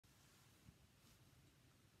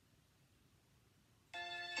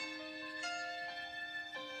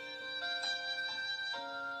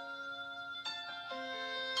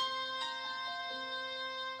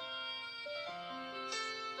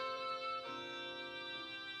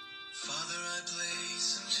Father, I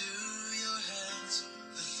place into your hands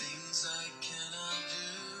the things I cannot do.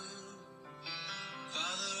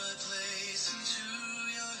 Father, I place into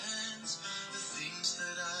your hands the things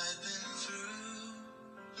that I've been through.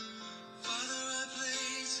 Father, I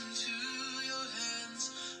place into your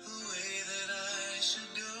hands the way that I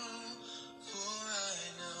should go. For I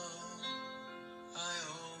know I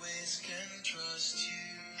always can trust you.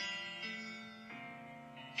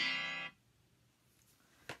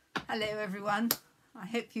 Hello everyone, I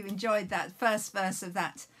hope you enjoyed that first verse of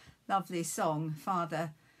that lovely song.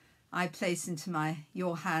 Father, I place into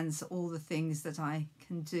your hands all the things that I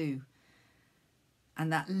can do. And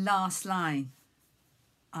that last line,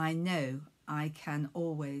 I know I can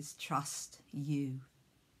always trust you.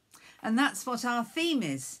 And that's what our theme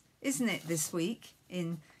is, isn't it, this week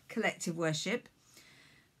in collective worship?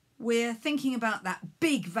 We're thinking about that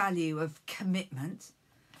big value of commitment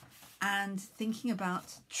and thinking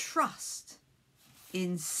about trust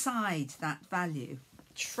inside that value.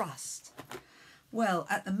 Trust. Well,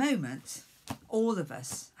 at the moment, all of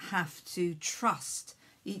us have to trust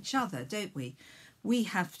each other, don't we? We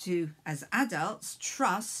have to, as adults,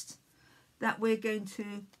 trust that we're going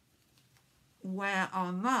to wear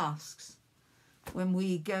our masks when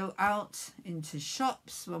we go out into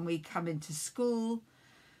shops, when we come into school,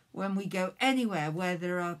 when we go anywhere where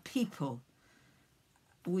there are people.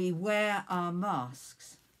 We wear our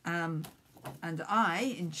masks. And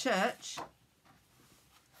I, in church,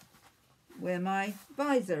 wear my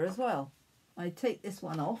visor as well. I take this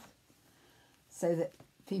one off so that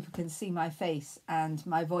people can see my face and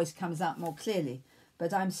my voice comes out more clearly.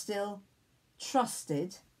 But I'm still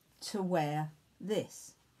trusted to wear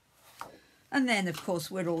this. And then, of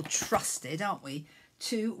course, we're all trusted, aren't we,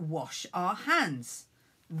 to wash our hands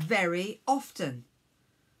very often.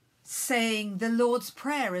 Saying the Lord's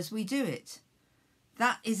Prayer as we do it.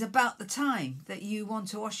 That is about the time that you want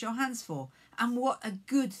to wash your hands for. And what a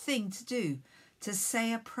good thing to do, to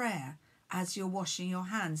say a prayer as you're washing your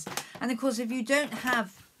hands. And of course, if you don't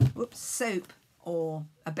have soap or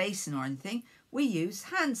a basin or anything, we use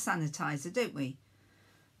hand sanitizer, don't we?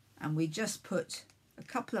 And we just put a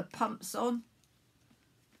couple of pumps on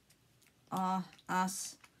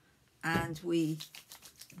us and we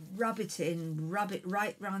rub it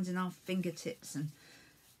right round in our fingertips, and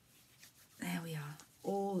there we are,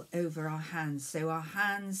 all over our hands. So our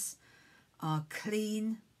hands are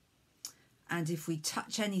clean, and if we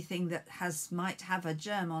touch anything that might have a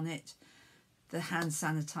germ on it, the hand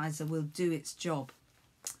sanitizer will do its job.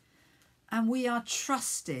 And we are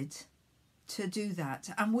trusted to do that,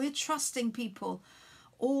 and we're trusting people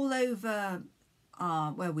all over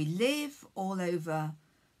where we live, all over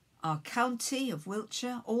our county of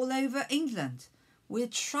Wiltshire, all over England. We're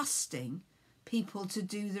trusting people to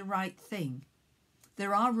do the right thing.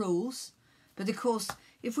 There are rules, but of course,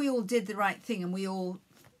 if we all did the right thing and we all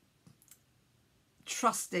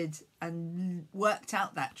trusted and worked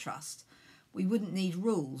out that trust, we wouldn't need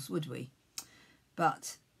rules, would we?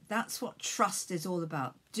 But that's what trust is all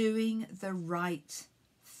about, doing the right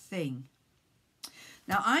thing.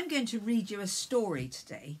 Now, I'm going to read you a story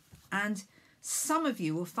today, and some of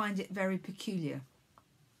you will find it very peculiar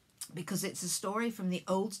because it's a story from the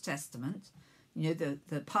Old Testament, you know,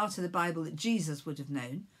 the part of the Bible that Jesus would have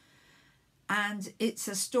known. And it's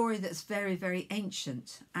a story that's very, very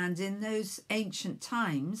ancient. And in those ancient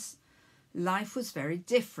times, life was very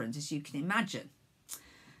different, as you can imagine.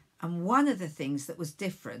 And one of the things that was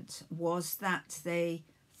different was that they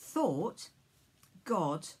thought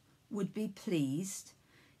God would be pleased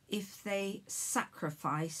if they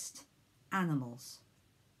sacrificed animals.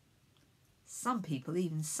 Some people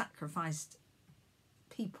even sacrificed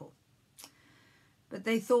people. But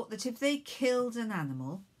they thought that if they killed an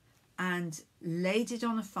animal and laid it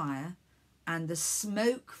on a fire and the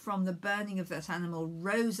smoke from the burning of that animal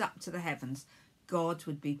rose up to the heavens, God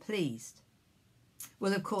would be pleased.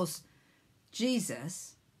 Well, of course,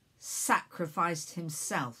 Jesus sacrificed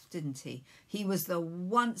himself, didn't he? He was the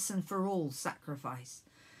once and for all sacrifice.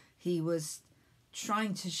 He was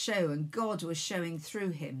trying to show, and God was showing through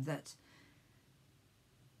him, that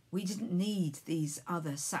we didn't need these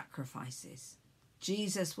other sacrifices.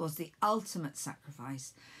 Jesus was the ultimate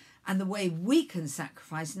sacrifice. And the way we can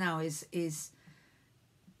sacrifice now is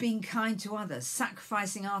being kind to others,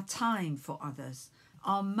 sacrificing our time for others,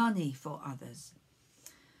 our money for others.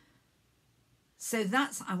 So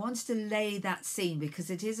I wanted to lay that scene because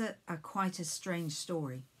it is quite a strange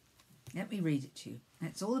story. Let me read it to you.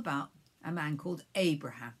 It's all about a man called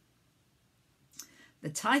Abraham. The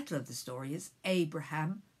title of the story is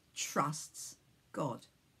Abraham Trusts God.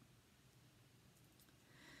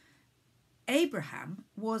 Abraham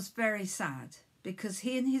was very sad because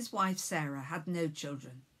he and his wife Sarah had no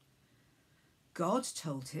children. God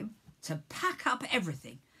told him to pack up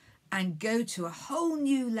everything and go to a whole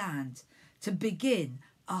new land to begin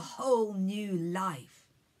a whole new life.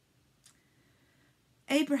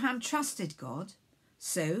 Abraham trusted God,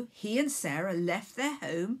 so he and Sarah left their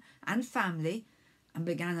home and family and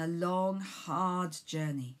began a long, hard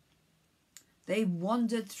journey. They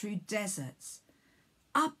wandered through deserts,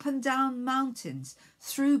 up and down mountains,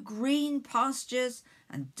 through green pastures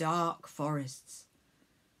and dark forests,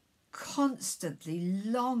 constantly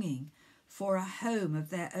longing for a home of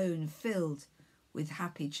their own filled with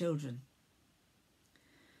happy children.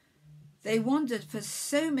 They wandered for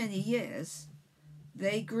so many years,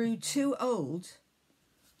 they grew too old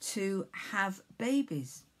to have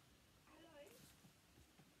babies.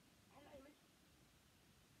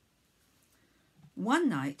 One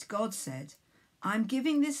night God said, "I'm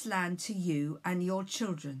giving this land to you and your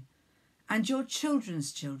children and your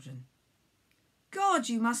children's children." "God,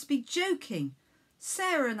 you must be joking.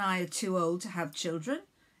 Sarah and I are too old to have children,"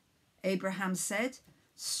 Abraham said,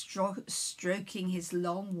 stroking his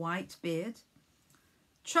long white beard.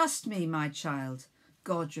 "Trust me, my child,"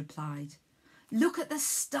 God replied. "Look at the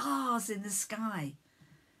stars in the sky.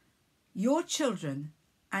 Your children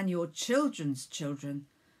and your children's children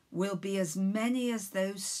will be as many as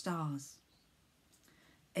those stars."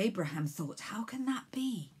 Abraham thought, how can that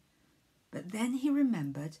be? But then he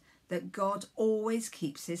remembered that God always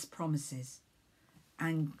keeps his promises.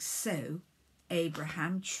 And so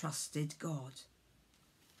Abraham trusted God.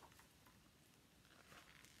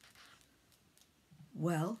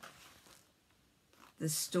 Well, the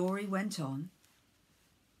story went on,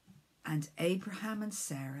 and Abraham and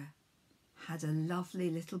Sarah had a lovely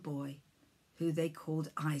little boy who they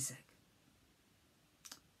called Isaac.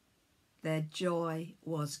 Their joy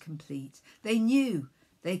was complete. They knew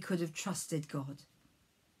they could have trusted God.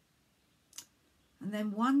 And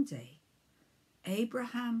then one day,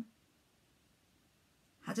 Abraham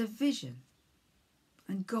had a vision,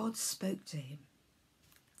 and God spoke to him.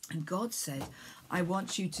 And God said, "I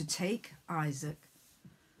want you to take Isaac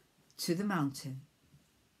to the mountain,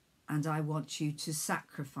 and I want you to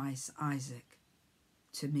sacrifice Isaac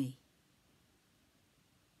to me."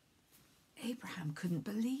 Abraham couldn't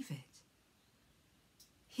believe it.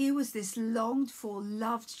 Here was this longed for,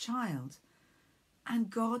 loved child, and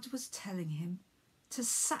God was telling him to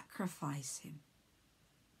sacrifice him.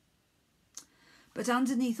 But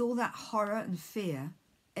underneath all that horror and fear,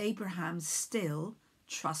 Abraham still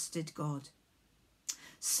trusted God.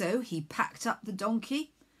 So he packed up the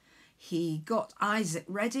donkey, he got Isaac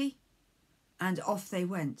ready, and off they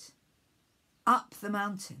went, up the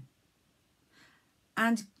mountain.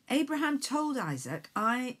 And Abraham told Isaac,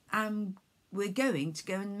 we're going to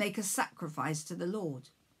go and make a sacrifice to the Lord.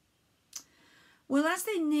 Well, as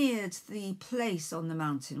they neared the place on the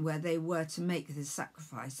mountain where they were to make this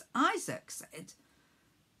sacrifice, Isaac said,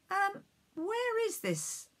 "Where is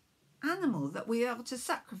this animal that we are to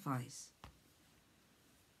sacrifice?"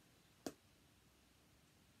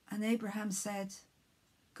 And Abraham said,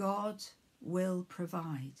 "God will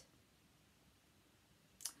provide."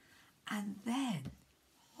 And then,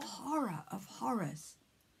 horror of horrors,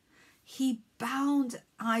 he bound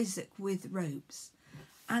Isaac with ropes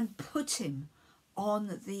and put him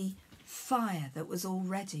on the fire that was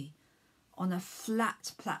already on a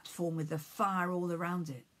flat platform with the fire all around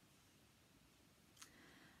it.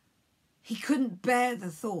 He couldn't bear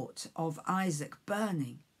the thought of Isaac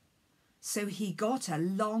burning, so he got a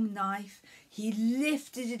long knife, he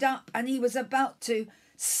lifted it up, and he was about to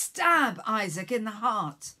stab Isaac in the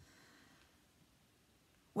heart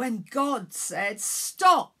when God said,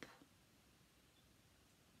 "Stop!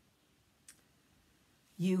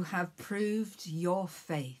 You have proved your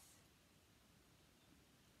faith.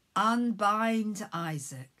 Unbind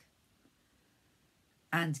Isaac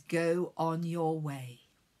and go on your way."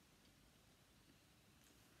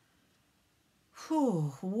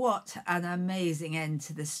 Whew, what an amazing end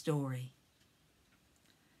to the story.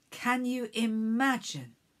 Can you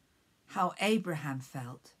imagine how Abraham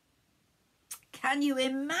felt? Can you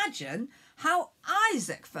imagine how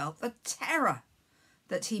Isaac felt, the terror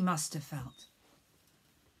that he must have felt?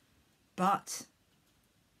 But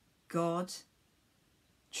God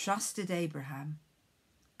trusted Abraham,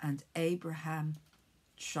 and Abraham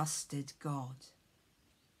trusted God.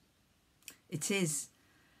 It is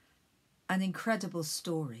an incredible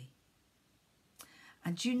story.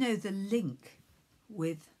 And you know, the link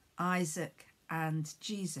with Isaac and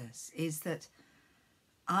Jesus is that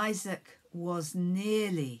Isaac was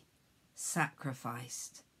nearly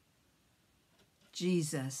sacrificed.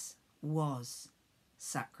 Jesus was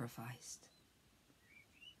sacrificed.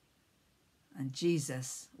 And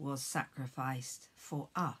Jesus was sacrificed for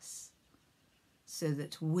us so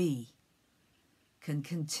that we can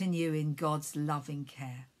continue in God's loving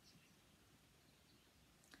care.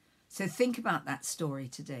 So think about that story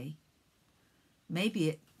today. Maybe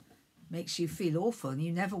it makes you feel awful and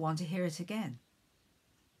you never want to hear it again.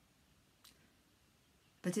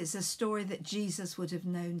 But it's a story that Jesus would have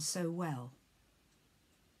known so well.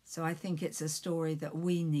 So I think it's a story that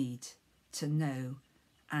we need to know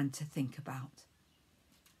and to think about.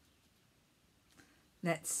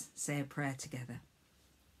 Let's say a prayer together.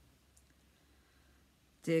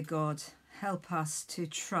 Dear God, help us to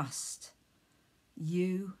trust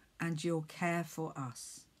you and your care for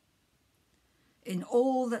us in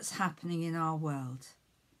all that's happening in our world.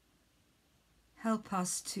 Help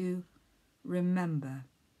us to remember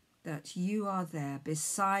that you are there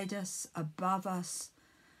beside us, above us,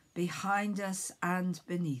 behind us and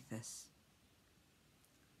beneath us.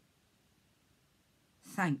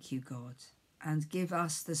 Thank you, God, and give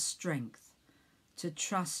us the strength to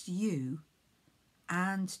trust you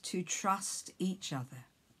and to trust each other.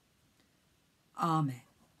 Amen.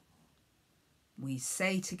 We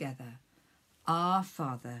say together, Our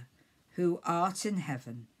Father, who art in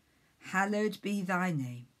heaven, hallowed be thy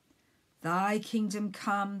name. Thy kingdom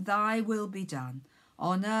come, thy will be done,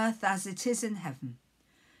 on earth as it is in heaven.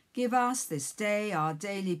 Give us this day our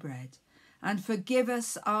daily bread, and forgive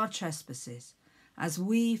us our trespasses, as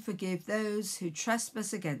we forgive those who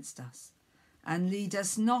trespass against us. And lead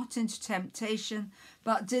us not into temptation,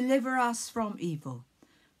 but deliver us from evil.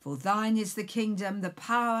 For thine is the kingdom, the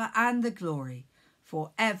power, and the glory,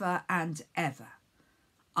 for ever and ever.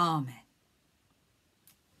 Amen.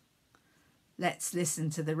 Let's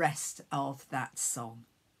listen to the rest of that song.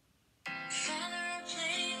 Father, I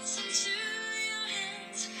place into your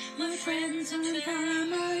hands My friends and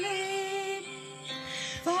family.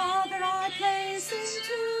 Father, I place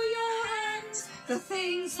into your hands the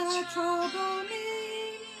things that trouble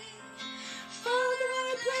me. Father,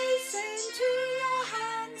 I place into your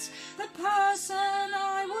hands the person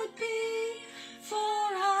I would be. For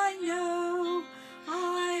I know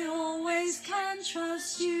I always can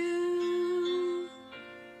trust you.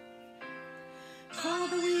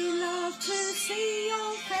 Father, we love to see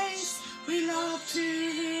your face. We love to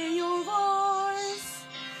hear your voice.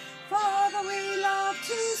 Father, we love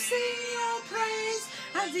to sing your praise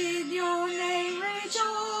and in your name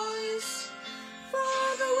rejoice.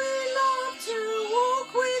 Father, we love to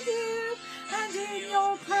walk with you and in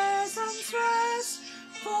your presence rest.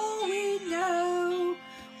 For we know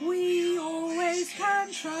we always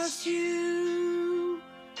can trust you.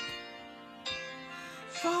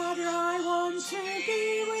 Father, I want to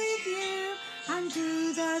be with you and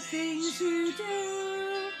do the things you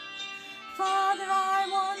do. Father, I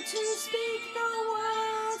want to speak the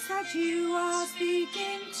words that you are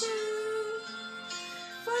speaking to.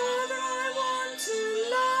 Father, I want to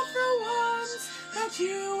love the ones that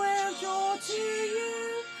you will draw to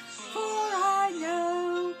you. For I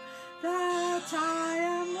know that I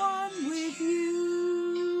am one with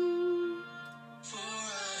you. For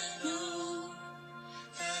I know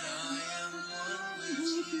that I am one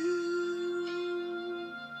with you.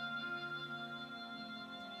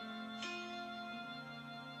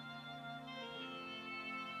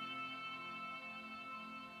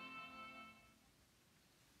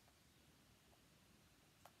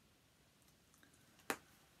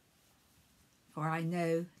 For I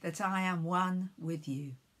know that I am one with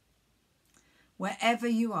you. Wherever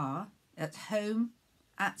you are, at home,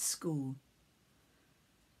 at school,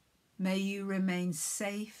 may you remain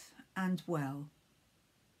safe and well.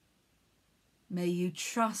 May you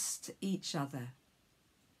trust each other,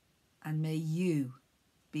 and may you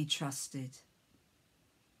be trusted.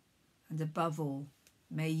 And above all,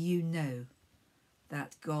 may you know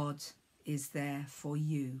that God is there for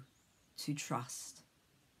you to trust.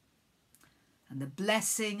 And the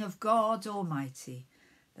blessing of God Almighty,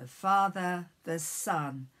 the Father, the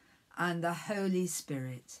Son, and the Holy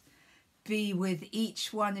Spirit be with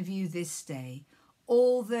each one of you this day,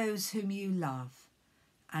 all those whom you love,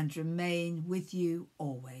 and remain with you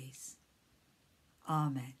always.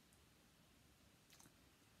 Amen.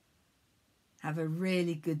 Have a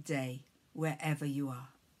really good day wherever you are.